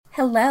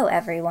Hello,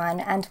 everyone,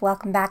 and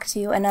welcome back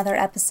to another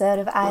episode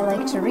of I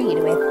Like to Read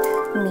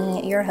with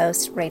me, your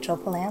host, Rachel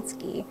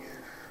Polanski.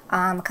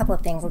 A couple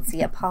of things. Let's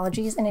see.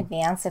 Apologies in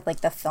advance if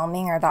the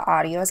filming or the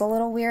audio is a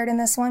little weird in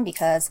this one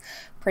because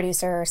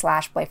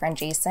producer/boyfriend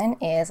Jason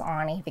is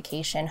on a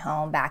vacation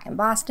home back in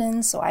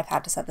Boston, so I've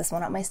had to set this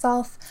one up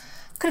myself.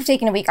 Could have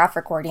taken a week off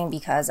recording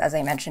because, as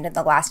I mentioned in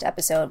the last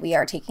episode, we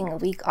are taking a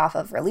week off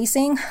of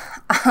releasing.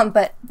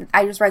 But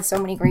I just read so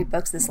many great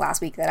books this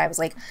last week that I was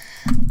like,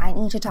 I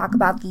need to talk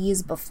about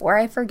these before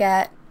I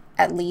forget.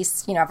 At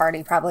least, I've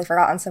already probably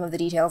forgotten some of the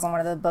details on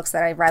one of the books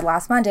that I read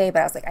last Monday,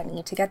 but I was like, I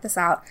need to get this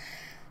out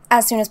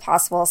as soon as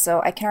possible.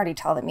 So I can already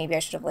tell that maybe I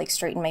should have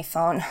straightened my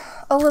phone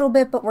a little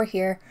bit, but we're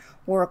here,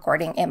 we're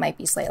recording. It might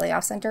be slightly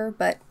off center,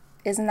 but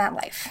isn't that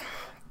life?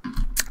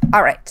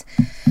 All right.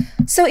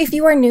 So if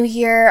you are new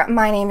here,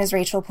 my name is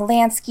Rachel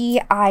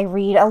Polanski. I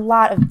read a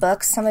lot of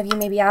books. Some of you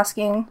may be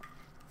asking,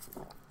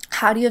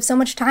 how do you have so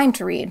much time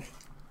to read?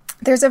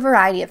 There's a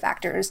variety of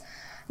factors.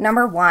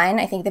 Number one,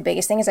 I think the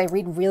biggest thing is I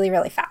read really,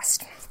 really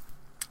fast.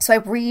 So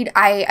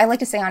I like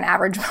to say on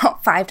average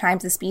about 5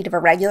 times the speed of a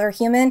regular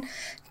human.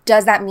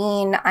 Does that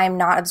mean I'm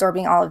not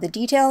absorbing all of the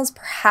details?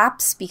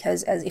 Perhaps,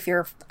 because if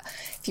you're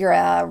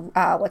an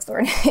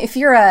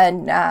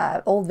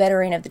old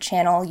veteran of the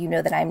channel, you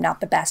know that I'm not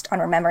the best on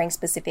remembering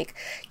specific,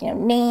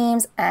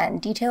 names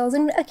and details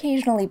and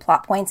occasionally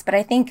plot points. But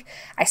I think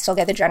I still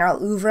get the general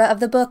oeuvre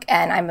of the book,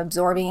 and I'm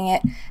absorbing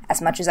it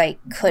as much as I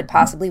could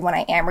possibly when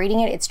I am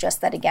reading it. It's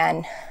just that,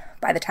 again,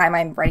 by the time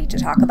I'm ready to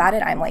talk about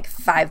it, I'm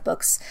 5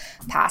 books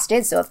past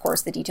it. So, of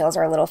course, the details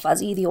are a little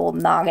fuzzy. The old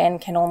noggin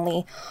can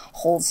only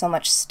hold so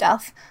much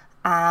stuff.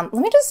 Let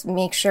me just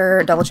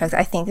double check.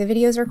 I think the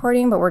video is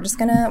recording, but we're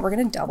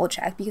gonna double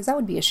check because that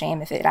would be a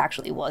shame if it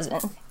actually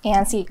wasn't.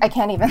 And see, I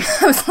can't even,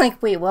 I was like,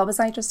 wait, what was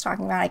I just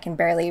talking about? I can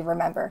barely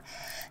remember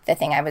the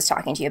thing I was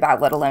talking to you about,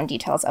 let alone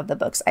details of the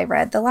books I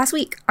read the last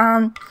week.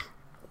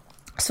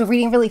 So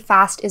reading really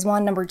fast is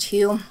one. Number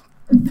 2,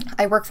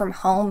 I work from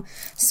home,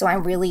 so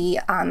I'm really,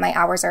 my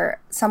hours are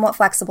somewhat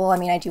flexible. I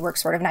mean, I do work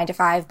sort of 9 to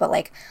 5, but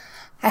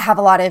I have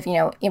a lot of,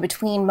 in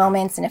between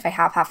moments. And if I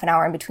have half an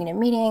hour in between a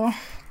meeting,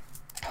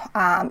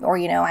 or,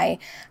 I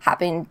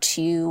happen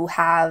to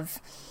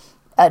have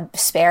a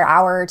spare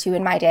hour or 2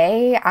 in my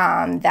day,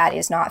 that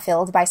is not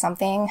filled by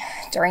something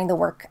during the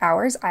work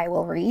hours, I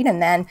will read.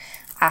 And then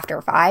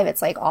after 5,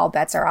 it's all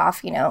bets are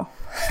off,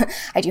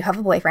 I do have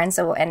a boyfriend,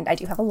 and I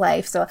do have a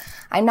life, so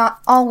I'm not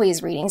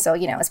always reading. So,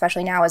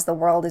 especially now as the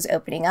world is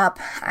opening up,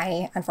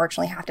 I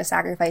unfortunately have to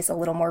sacrifice a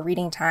little more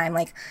reading time.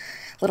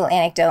 Little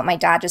anecdote, my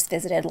dad just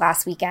visited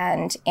last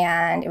weekend,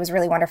 and it was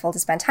really wonderful to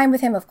spend time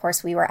with him. Of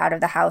course, we were out of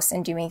the house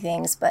and doing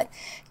things, but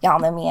y'all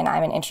know me, and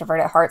I'm an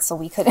introvert at heart, so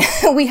we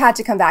had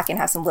to come back and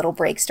have some little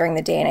breaks during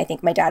the day, and I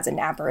think my dad's a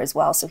napper as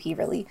well, so he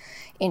really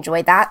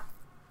enjoyed that.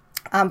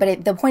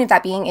 But the point of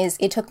that being is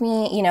it took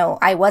me,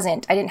 I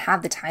didn't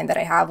have the time that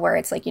I have where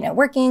it's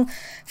working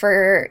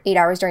for 8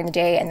 hours during the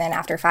day. And then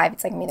after 5,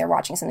 it's I'm either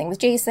watching something with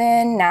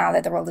Jason. Now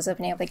that the world is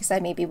opening up, like I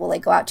said, maybe we'll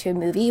go out to a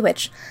movie,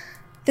 which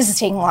this is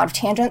taking a lot of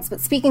tangents. But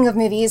speaking of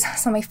movies,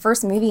 so my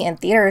first movie in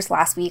theaters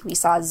last week, we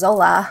saw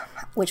Zola,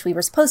 which we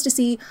were supposed to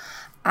see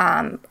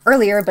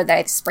earlier, but then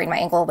I sprained my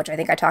ankle, which I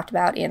think I talked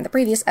about in the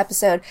previous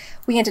episode.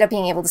 We ended up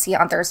being able to see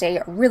it on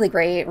Thursday. Really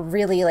great,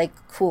 really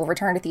cool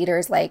return to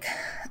theaters,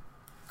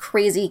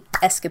 crazy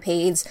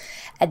escapades,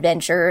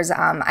 adventures.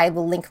 I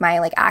will link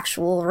my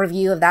actual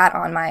review of that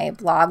on my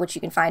blog, which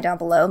you can find down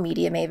below,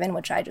 Media Maven,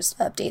 which I just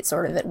update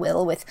sort of at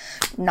will with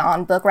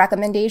non-book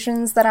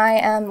recommendations that I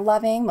am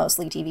loving,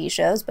 mostly TV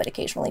shows, but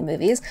occasionally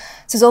movies.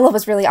 So Zola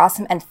was really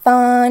awesome and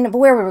fun, but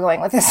where were we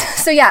going with this?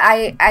 So yeah,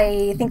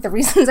 I think the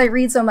reasons I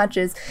read so much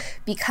is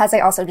because I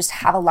also just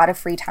have a lot of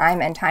free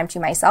time and time to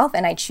myself,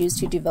 and I choose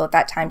to devote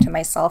that time to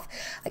myself.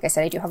 Like I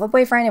said, I do have a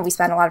boyfriend, and we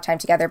spend a lot of time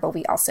together, but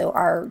we also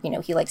are,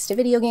 he likes to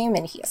video game,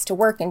 and he has to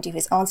work and do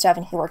his own stuff,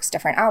 and he works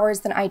different hours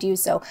than I do,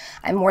 so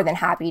I'm more than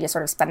happy to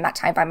sort of spend that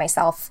time by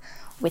myself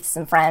with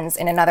some friends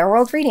in another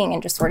world reading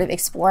and just sort of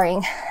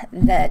exploring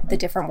the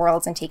different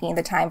worlds and taking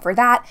the time for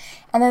that.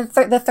 And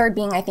then the third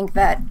being, I think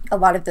that a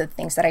lot of the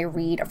things that I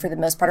read for the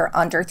most part are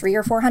under 300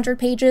 or 400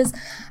 pages.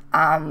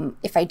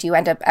 If I do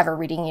end up ever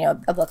reading,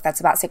 a book that's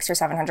about 600 or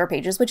 700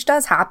 pages, which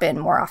does happen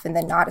more often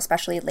than not,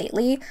 especially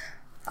lately,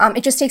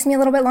 it just takes me a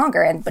little bit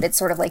longer, but it's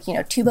sort of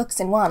 2 books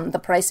in one, the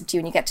price of 2,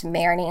 and you get to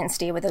marinate and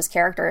stay with those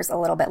characters a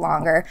little bit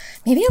longer.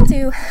 Maybe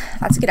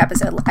that's a good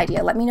episode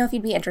idea. Let me know if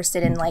you'd be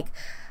interested in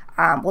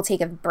we'll take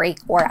a break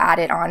or add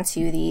it on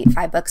to the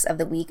 5 books of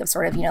the week of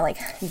sort of,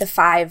 the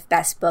 5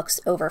 best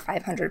books over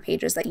 500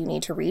 pages that you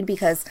need to read,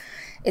 because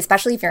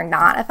especially if you're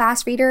not a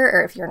fast reader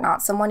or if you're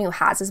not someone who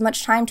has as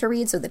much time to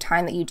read, so the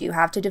time that you do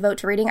have to devote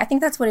to reading, I think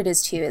that's what it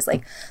is too, is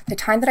the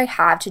time that I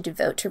have to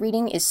devote to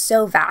reading is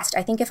so vast.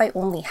 I think if I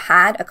only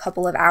had a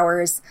couple of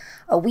hours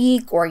a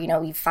week or,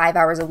 5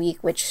 hours a week,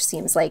 which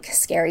seems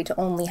scary to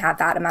only have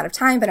that amount of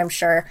time, but I'm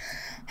sure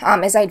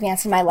as I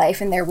advance in my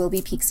life, and there will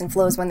be peaks and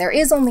flows when there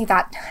is only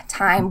that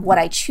time, what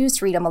I choose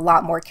to read, I'm a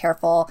lot more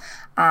careful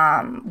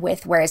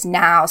with, whereas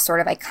now sort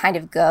of I kind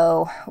of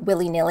go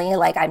willy-nilly.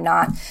 Like, I'm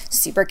not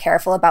super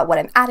careful about what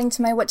I'm adding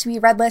to my what to be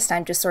read list.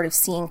 I'm just sort of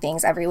seeing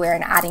things everywhere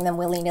and adding them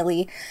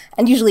willy-nilly.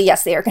 And usually,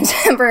 yes, they are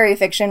contemporary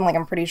fiction. Like,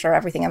 I'm pretty sure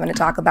everything I'm going to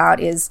talk about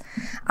is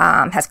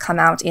has come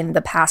out in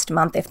the past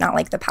month, if not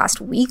like the past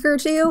week or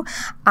two.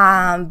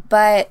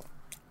 But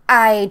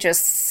I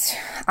just,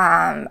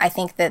 I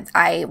think that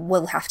I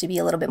will have to be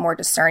a little bit more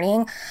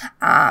discerning.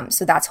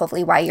 So that's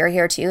hopefully why you're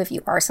here too. If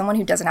you are someone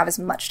who doesn't have as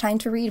much time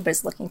to read, but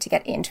is looking to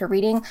get into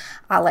reading,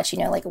 I'll let you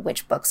know like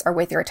which books are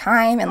with your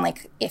time and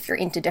like if you're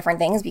into different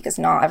things, because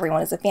not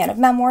everyone is a fan of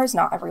memoirs.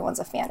 Not everyone's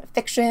a fan of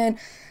fiction.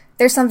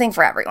 There's something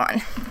for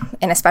everyone.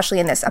 And especially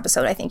in this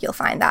episode, I think you'll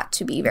find that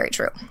to be very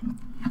true.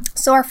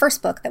 So our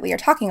first book that we are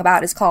talking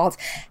about is called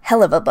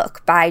Helluva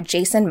Book by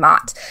Jason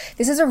Mott.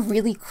 This is a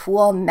really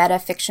cool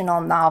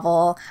meta-fictional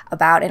novel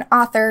about an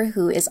author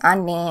who is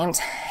unnamed,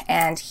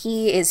 and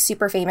he is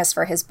super famous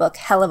for his book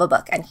Helluva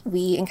Book, and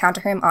we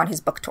encounter him on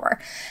his book tour.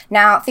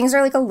 Now, things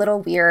are like a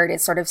little weird.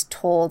 It's sort of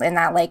told in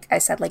that, like I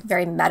said, like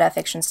very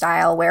meta-fiction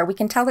style where we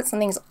can tell that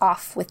something's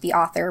off with the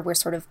author. We're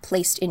sort of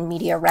placed in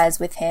media res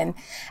with him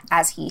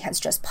as he has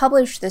just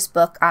published this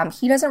book.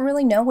 He doesn't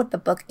really know what the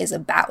book is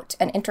about,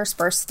 and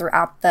interspersed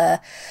throughout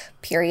the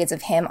periods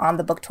of him on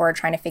the book tour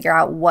trying to figure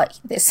out what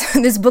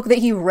this book that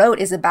he wrote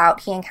is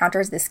about, he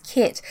encounters this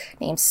kid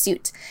named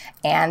Soot.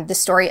 And the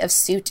story of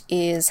Soot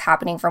is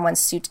happening from when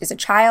Soot is a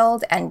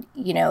child. And,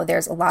 you know,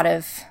 there's a lot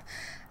of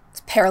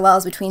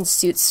parallels between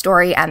Soot's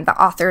story and the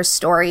author's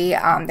story.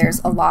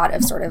 There's a lot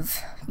of sort of,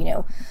 you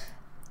know,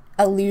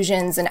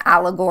 allusions and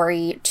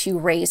allegory to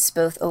race,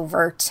 both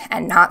overt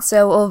and not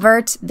so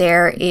overt.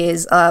 There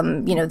is,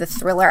 you know, the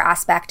thriller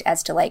aspect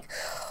as to like,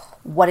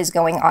 what is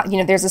going on. You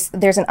know,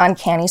 there's an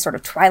uncanny sort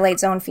of Twilight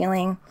Zone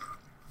feeling.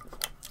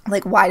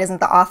 Like, why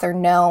doesn't the author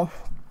know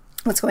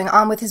what's going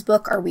on with his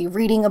book? Are we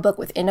reading a book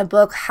within a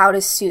book? How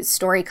does Soot's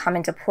story come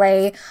into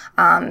play?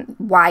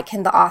 Why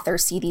can the author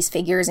see these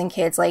figures in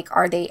kids? Like,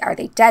 are they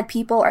dead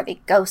people? Are they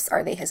ghosts?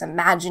 Are they his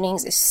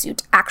imaginings? Is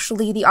Soot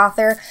actually the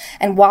author?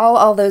 And while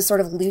all those sort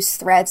of loose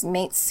threads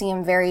may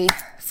seem very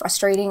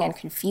frustrating and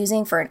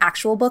confusing for an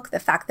actual book, the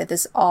fact that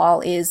this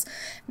all is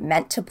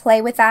meant to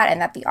play with that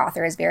and that the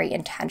author is very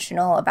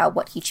intentional about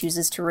what he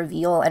chooses to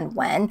reveal and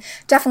when,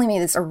 definitely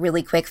made this a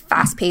really quick,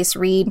 fast-paced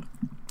read.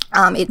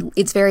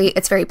 It's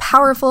very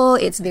powerful.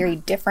 It's very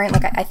different.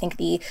 Like, I think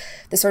the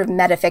sort of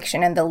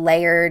metafiction and the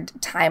layered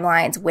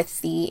timelines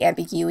with the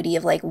ambiguity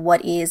of like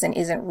what is and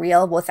isn't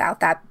real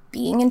without that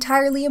being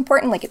entirely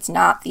important. Like, it's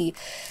not the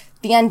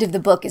end of the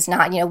book is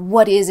not, you know,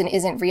 what is and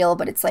isn't real,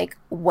 but it's like,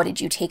 what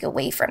did you take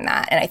away from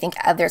that? And I think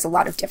there's a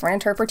lot of different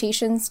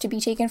interpretations to be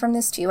taken from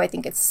this too. I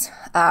think it's,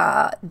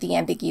 the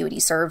ambiguity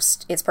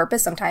serves its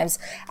purpose. Sometimes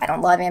I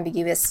don't love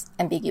ambiguous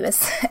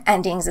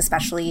endings,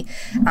 especially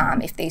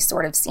if they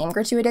sort of seem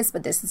gratuitous,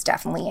 but this is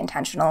definitely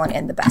intentional and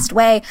in the best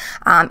way.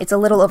 It's a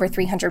little over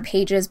 300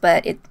 pages,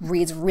 but it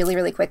reads really,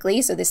 really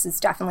quickly. So this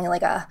is definitely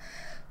like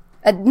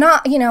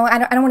not, you know, I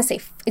don't want to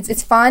say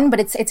it's fun, but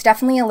it's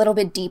definitely a little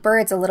bit deeper.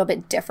 It's a little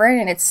bit different,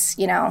 and it's,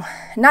 you know,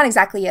 not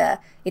exactly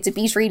it's a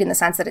beach read in the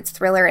sense that it's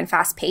thriller and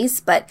fast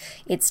paced, but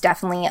it's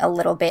definitely a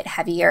little bit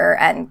heavier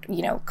and,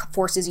 you know,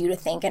 forces you to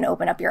think and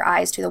open up your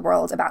eyes to the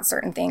world about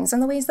certain things in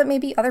the ways that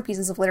maybe other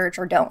pieces of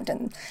literature don't.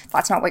 And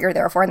that's not what you're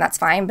there for, and that's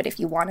fine. But if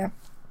you want to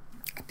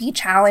be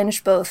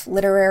challenged both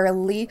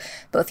literarily,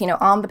 both, you know,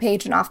 on the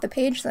page and off the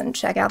page, then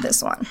check out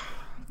this one.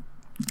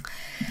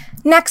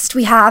 Next,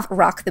 we have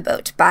Rock the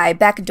Boat by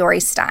Beck Dorey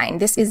Stein.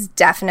 This is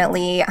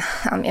definitely,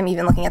 I'm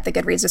even looking at the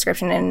Goodreads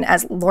description, and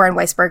as Lauren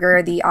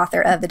Weisberger, the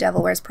author of The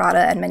Devil Wears Prada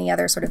and many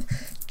other sort of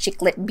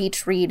chick lit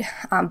beach read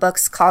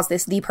books, calls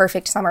this the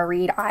perfect summer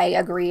read. I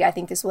agree. I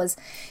think this was,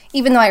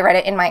 even though I read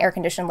it in my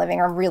air-conditioned living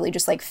room, really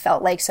just like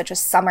felt like such a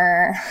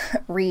summer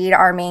read.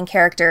 Our main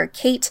character,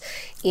 Kate,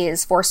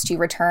 is forced to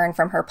return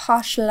from her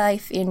posh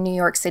life in New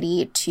York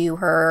City to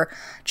her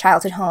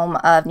childhood home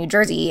of New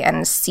Jersey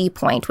and Sea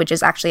Point, which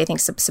is actually, I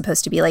think, supposed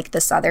to be like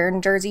the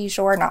southern Jersey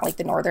Shore, not like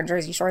the northern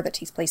Jersey Shore that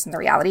takes place in the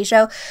reality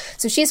show.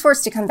 So she's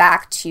forced to come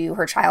back to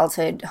her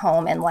childhood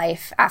home and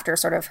life after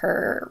sort of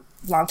her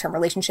long-term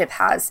relationship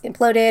has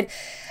imploded.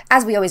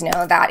 As we always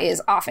know, that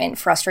is often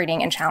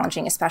frustrating and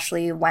challenging,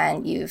 especially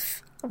when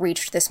you've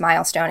reached this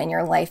milestone in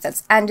your life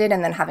that's ended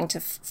and then having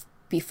to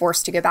be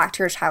forced to go back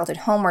to her childhood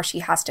home where she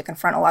has to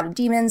confront a lot of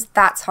demons.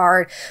 That's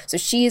hard. So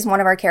she's one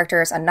of our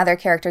characters. Another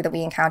character that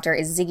we encounter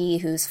is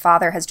Ziggy, whose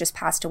father has just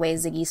passed away.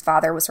 Ziggy's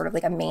father was sort of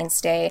like a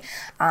mainstay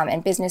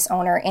and business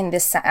owner in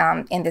this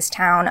town,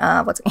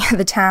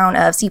 the town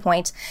of Sea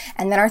Point.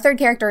 And then our third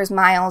character is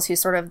Miles, who's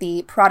sort of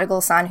the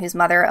prodigal son whose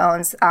mother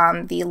owns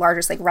the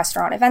largest like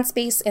restaurant event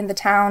space in the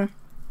town.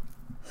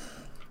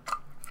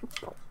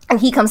 And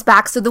he comes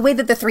back. So the way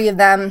that the three of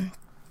them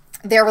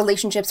their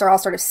relationships are all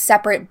sort of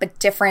separate but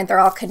different. They're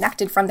all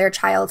connected from their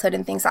childhood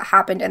and things that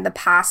happened in the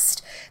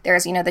past.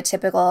 There's, the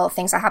typical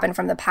things that happened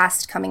from the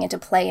past coming into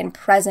play in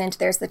present.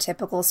 There's the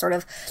typical sort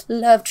of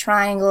love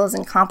triangles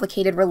and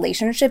complicated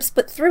relationships.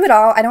 But through it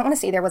all, I don't want to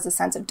say there was a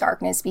sense of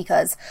darkness,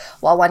 because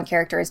while one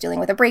character is dealing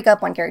with a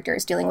breakup, one character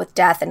is dealing with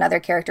death, another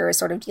character is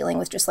sort of dealing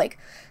with just like,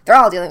 they're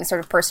all dealing with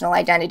sort of personal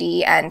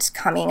identity and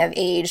coming of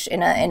age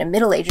in a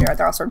middle age era.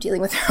 They're all sort of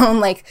dealing with their own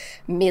like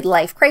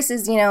midlife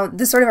crisis,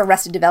 the sort of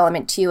Arrested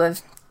Development too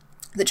of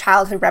the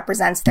childhood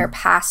represents their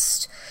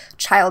past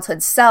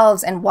childhood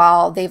selves, and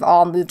while they've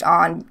all moved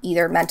on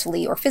either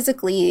mentally or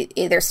physically,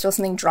 there's still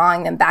something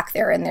drawing them back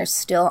there, and there's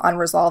still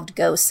unresolved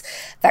ghosts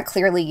that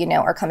clearly,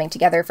 are coming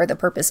together for the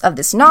purpose of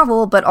this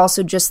novel, but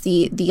also just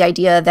the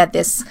idea that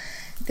this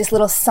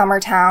little summer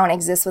town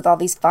exists with all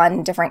these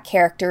fun different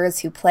characters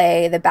who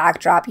play the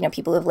backdrop,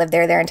 people who've lived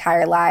there their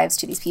entire lives,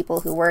 to these people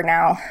who we're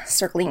now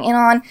circling in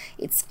on.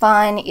 It's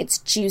fun, it's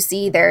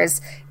juicy, there's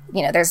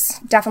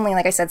definitely,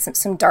 like I said,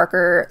 some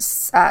darker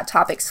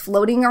topics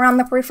floating around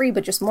the periphery,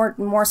 but just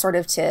more sort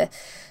of to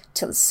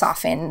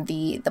soften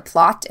the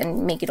plot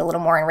and make it a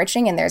little more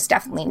enriching. And there's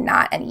definitely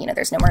not any,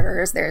 there's no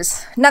murders,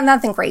 there's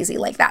nothing crazy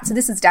like that. So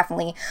this is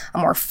definitely a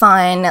more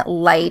fun,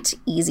 light,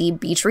 easy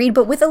beach read,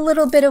 but with a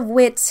little bit of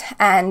wit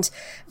and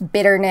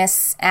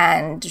bitterness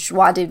and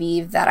joie de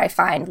vivre that I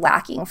find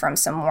lacking from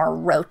some more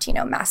rote,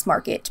 mass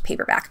market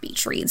paperback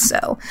beach reads.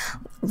 So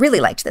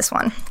really liked this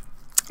one.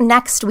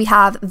 Next, we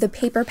have The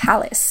Paper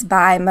Palace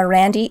by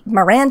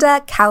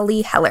Miranda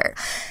Cowley Heller.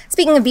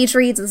 Speaking of beach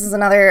reads, this is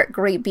another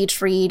great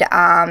beach read.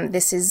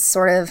 This is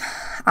sort of,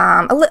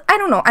 I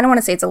don't want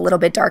to say it's a little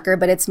bit darker,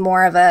 but it's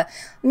more of a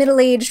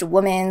middle-aged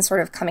woman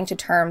sort of coming to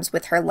terms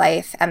with her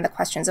life and the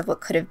questions of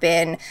what could have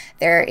been.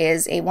 There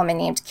is a woman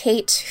named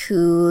Kate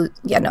who,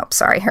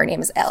 her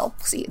name is Elle.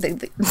 See,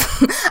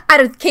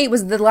 Kate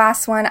was the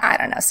last one. I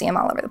don't know. See, I'm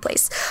all over the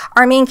place.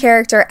 Our main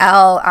character,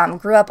 Elle,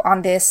 grew up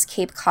on this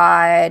Cape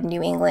Cod,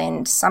 New England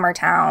summer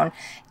town,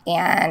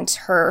 and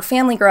her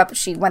family grew up.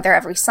 She went there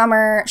every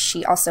summer.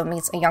 She also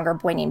meets a younger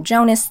boy named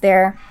Jonas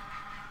there.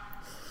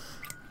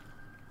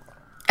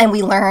 And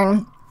we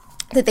learn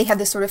that they have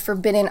this sort of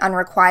forbidden,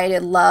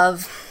 unrequited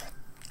love,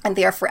 and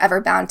they are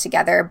forever bound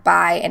together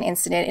by an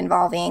incident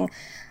involving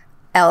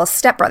Elle's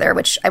stepbrother,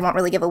 which I won't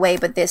really give away,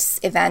 but this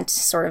event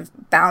sort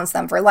of bounds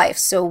them for life.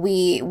 So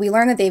we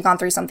learn that they've gone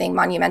through something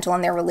monumental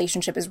and their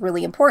relationship is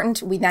really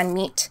important. We then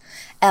meet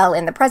Elle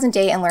in the present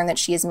day and learn that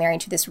she is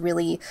married to this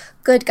really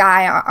good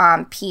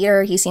guy,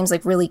 Peter. He seems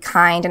like really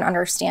kind and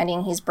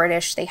understanding. He's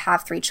British. They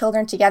have 3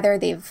 children together.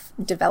 They've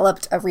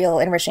developed a real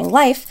enriching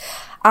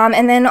life.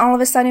 And then all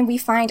of a sudden we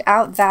find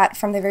out that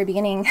from the very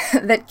beginning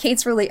that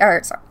Kate,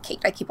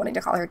 I keep wanting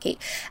to call her Kate.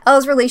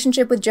 Elle's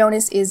relationship with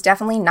Jonas is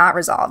definitely not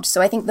resolved.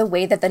 So I think the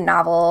way that the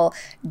novel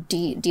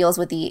deals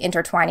with the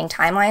intertwining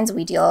timelines,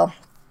 we deal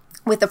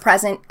with the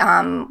present,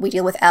 we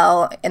deal with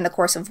Elle in the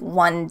course of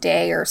one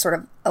day or sort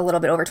of a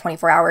little bit over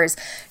 24 hours,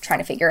 trying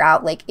to figure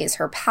out, like, is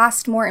her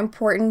past more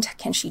important?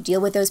 Can she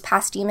deal with those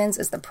past demons?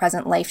 Is the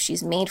present life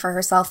she's made for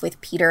herself with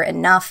Peter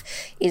enough?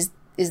 Is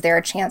there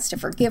a chance to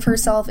forgive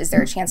herself? Is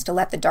there a chance to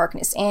let the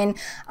darkness in?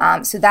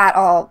 So that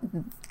all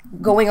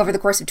going over the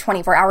course of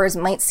 24 hours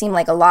might seem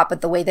like a lot,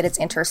 but the way that it's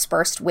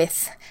interspersed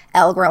with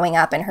Elle growing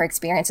up and her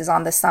experiences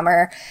on the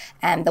summer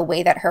and the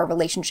way that her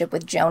relationship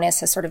with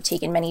Jonas has sort of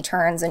taken many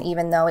turns, and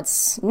even though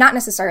it's not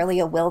necessarily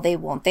a will they,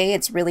 won't they,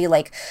 it's really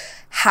like,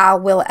 how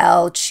will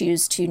Elle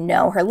choose to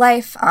know her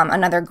life?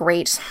 Another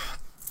great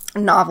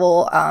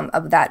novel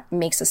of that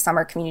makes a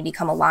summer community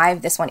come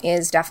alive. This one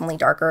is definitely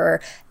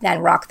darker than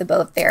Rock the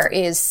Boat. There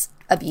is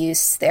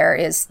abuse,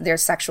 there's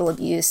sexual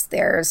abuse,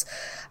 there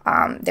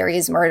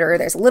is murder,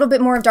 there's a little bit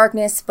more of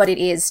darkness, but it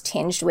is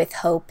tinged with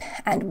hope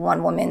and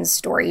one woman's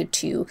story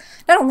to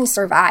not only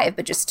survive,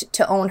 but just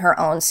to own her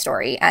own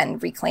story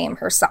and reclaim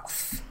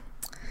herself.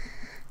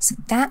 So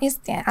that is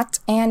that.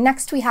 And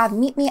next we have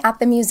Meet Me at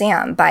the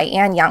Museum by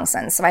Anne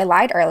Youngson. So I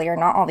lied earlier,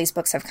 not all these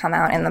books have come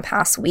out in the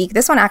past week.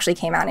 This one actually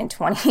came out in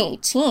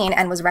 2018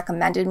 and was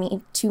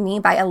recommended to me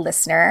by a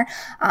listener.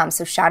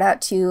 So shout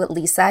out to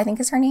Lisa, I think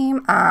is her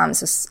name.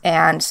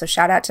 So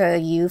shout out to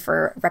you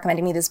for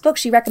recommending me this book.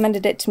 She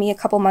recommended it to me a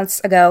couple months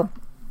ago.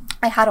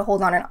 I had a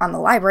hold on it on the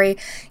library.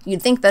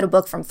 You'd think that a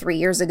book from 3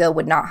 years ago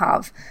would not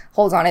have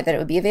holds on it, that it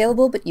would be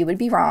available, but you would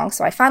be wrong.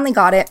 So I finally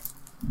got it.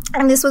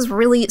 And this was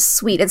really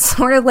sweet. It's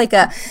sort of like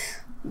a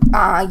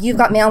You've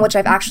Got Mail, which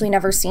I've actually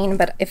never seen,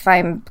 but if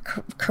I'm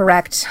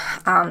correct,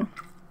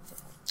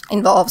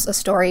 involves a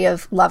story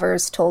of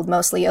lovers told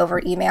mostly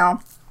over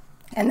email,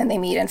 and then they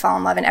meet and fall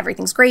in love and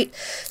everything's great.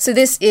 So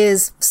this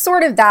is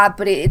sort of that,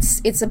 but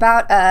it's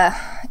about a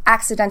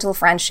accidental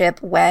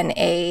friendship when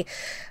a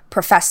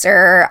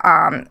professor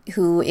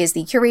who is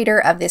the curator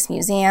of this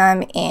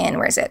museum in,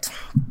 where is it?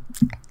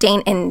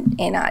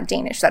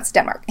 Danish, that's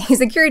Denmark. He's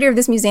the curator of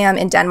this museum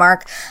in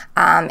Denmark,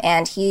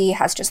 and he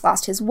has just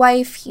lost his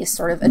wife. He's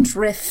sort of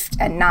adrift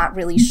and not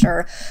really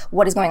sure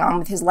what is going on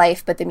with his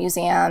life, but the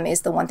museum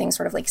is the one thing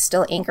sort of like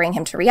still anchoring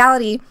him to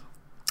reality.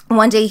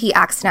 One day he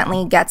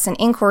accidentally gets an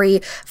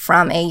inquiry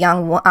from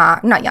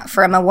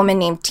from a woman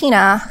named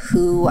Tina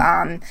who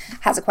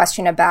has a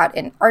question about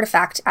an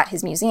artifact at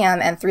his museum,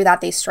 and through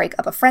that they strike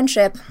up a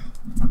friendship.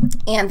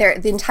 And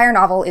the entire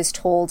novel is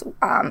told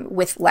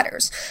with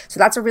letters. So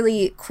that's a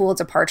really cool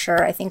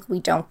departure. I think we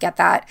don't get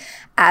that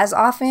as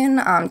often,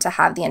 to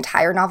have the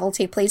entire novel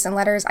take place in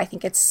letters. I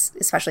think it's,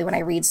 especially when I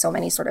read so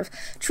many sort of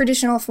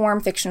traditional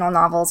form fictional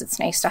novels, it's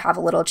nice to have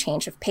a little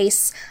change of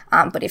pace.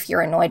 But if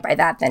you're annoyed by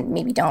that, then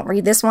maybe don't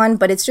read this one.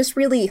 But it's just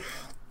really...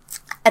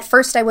 At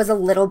first, I was a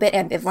little bit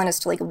ambivalent as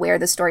to like where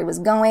the story was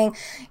going.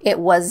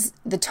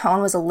 The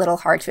tone was a little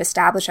hard to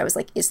establish. I was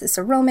like, is this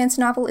a romance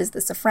novel? Is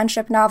this a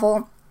friendship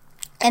novel?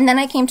 And then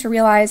I came to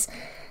realize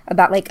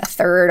about like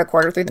a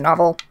quarter through the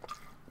novel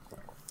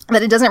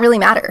that it doesn't really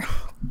matter,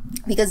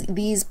 because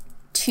these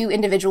two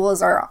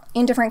individuals are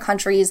in different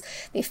countries.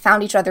 They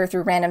found each other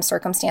through random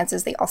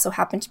circumstances. They also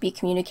happen to be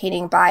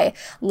communicating by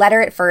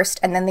letter at first,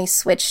 and then they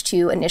switch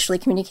to initially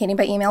communicating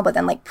by email, but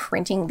then like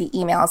printing the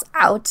emails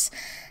out.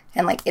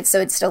 And like it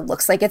still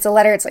looks like it's a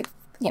letter. It's like,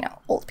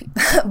 old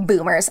people,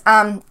 boomers.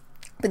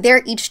 But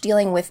they're each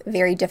dealing with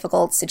very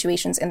difficult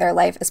situations in their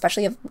life,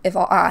 especially if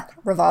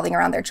revolving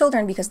around their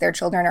children, because their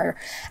children are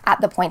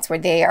at the points where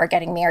they are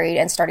getting married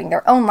and starting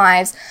their own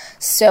lives.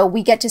 So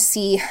we get to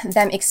see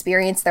them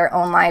experience their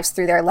own lives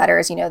through their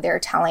letters. They're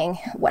telling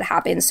what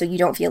happens. So you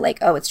don't feel like,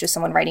 oh, it's just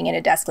someone writing in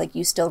a desk. Like,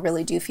 you still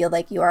really do feel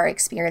like you are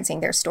experiencing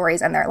their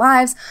stories and their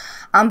lives.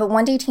 But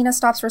one day Tina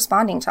stops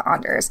responding to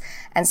Anders.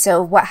 And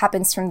so what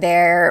happens from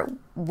there?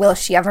 Will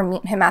she ever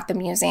meet him at the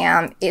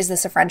museum? Is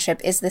this a friendship?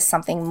 Is this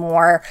something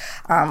more?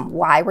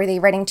 Why were they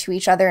writing to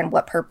each other, and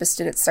what purpose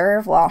did it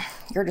serve? Well,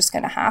 you're just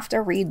going to have to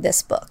read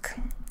this book.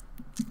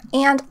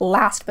 And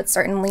last but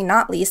certainly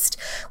not least,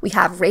 we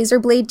have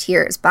Razorblade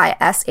Tears by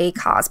S.A.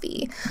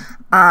 Cosby.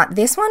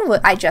 This one,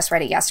 I just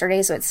read it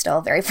yesterday, so it's still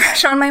very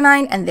fresh on my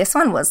mind. And this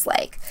one was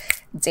like,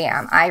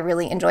 damn, I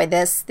really enjoyed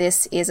this.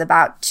 This is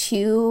about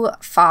two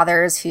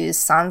fathers whose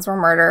sons were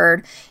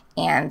murdered,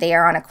 and they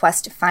are on a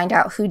quest to find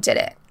out who did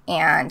it.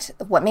 And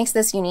what makes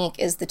this unique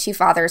is the two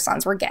fathers'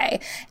 sons were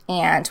gay,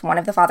 and one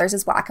of the fathers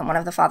is black and one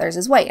of the fathers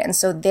is white. And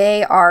so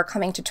they are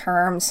coming to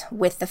terms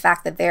with the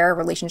fact that their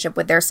relationship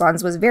with their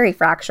sons was very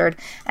fractured,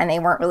 and they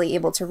weren't really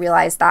able to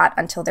realize that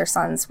until their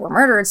sons were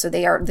murdered. So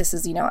this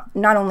is,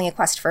 not only a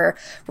quest for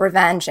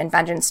revenge and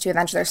vengeance to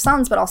avenge their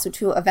sons, but also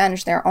to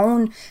avenge their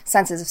own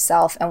senses of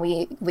self. And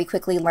we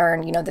quickly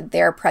learn, that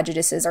their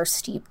prejudices are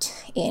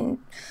steeped in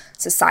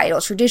societal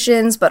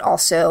traditions, but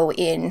also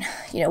in,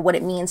 what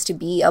it means to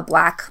be a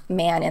black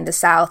man in the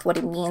South, what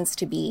it means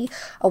to be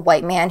a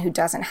white man who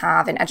doesn't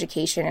have an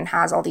education and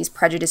has all these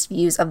prejudiced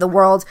views of the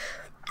world.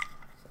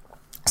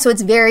 So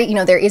it's very,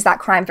 there is that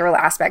crime thriller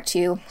aspect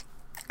too.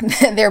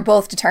 They're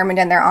both determined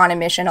and they're on a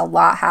mission. A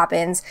lot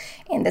happens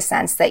in the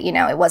sense that,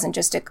 it wasn't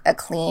just a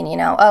clean,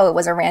 it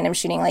was a random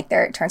shooting. Like,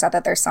 it turns out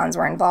that their sons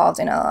were involved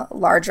in a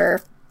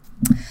larger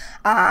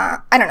a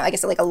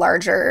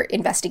larger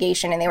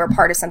investigation, and they were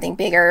part of something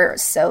bigger,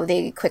 so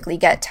they quickly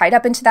get tied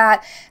up into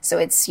that. So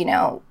it's,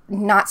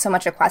 not so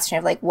much a question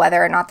of like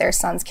whether or not their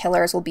son's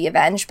killers will be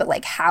avenged, but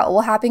like how it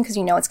will happen, because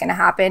it's going to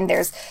happen.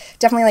 There's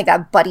definitely like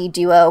that buddy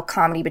duo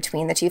comedy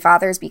between the two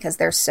fathers, because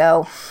they're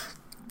so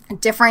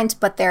different,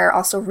 but they're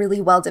also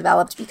really well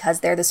developed,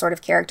 because they're the sort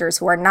of characters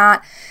who are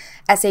not,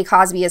 S.A.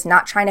 Cosby is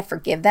not trying to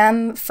forgive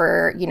them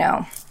for,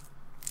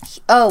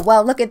 oh,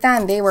 well, look at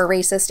them, they were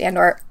racist and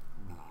or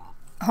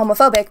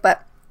homophobic,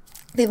 but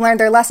they've learned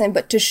their lesson.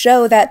 But to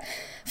show that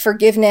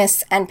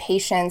forgiveness and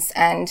patience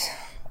and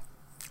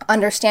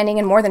understanding,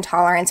 and more than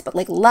tolerance, but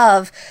like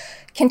love,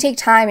 can take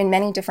time in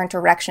many different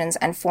directions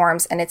and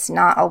forms, and it's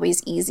not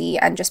always easy.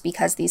 And just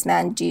because these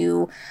men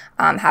do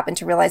happen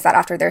to realize that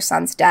after their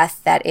son's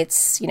death, that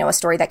it's, a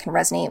story that can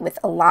resonate with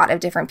a lot of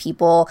different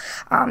people.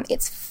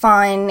 It's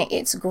fun,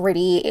 it's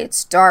gritty,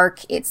 it's dark,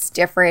 it's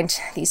different.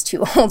 These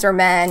two older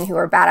men who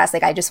are badass,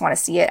 like, I just want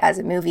to see it as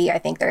a movie. I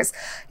think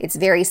it's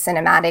very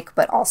cinematic,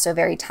 but also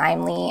very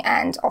timely,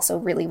 and also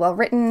really well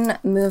written,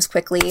 moves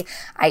quickly.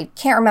 I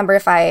can't remember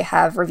if I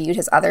have reviewed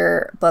his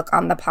other book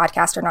on the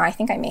podcast or not. I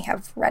think I may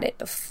have read it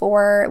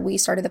before we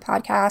started the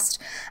podcast.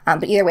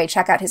 But either way,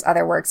 check out his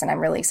other works, and I'm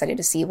really excited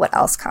to see what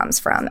else comes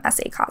from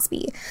S.A.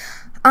 Cosby.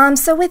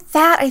 So with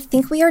that, I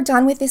think we are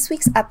done with this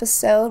week's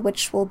episode,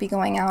 which will be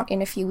going out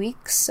in a few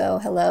weeks. So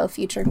hello,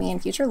 future me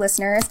and future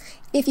listeners.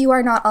 If you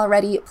are not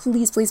already,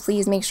 please, please,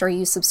 please make sure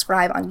you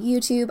subscribe on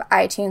YouTube,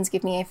 iTunes,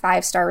 give me a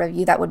 5-star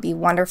review. That would be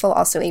wonderful.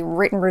 Also, a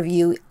written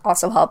review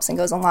also helps and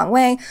goes a long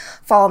way.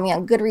 Follow me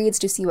on Goodreads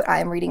to see what I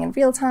am reading in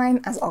real time.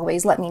 As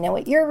always, let me know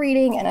what you're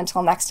reading. And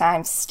until next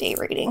time, stay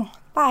reading.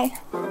 Bye.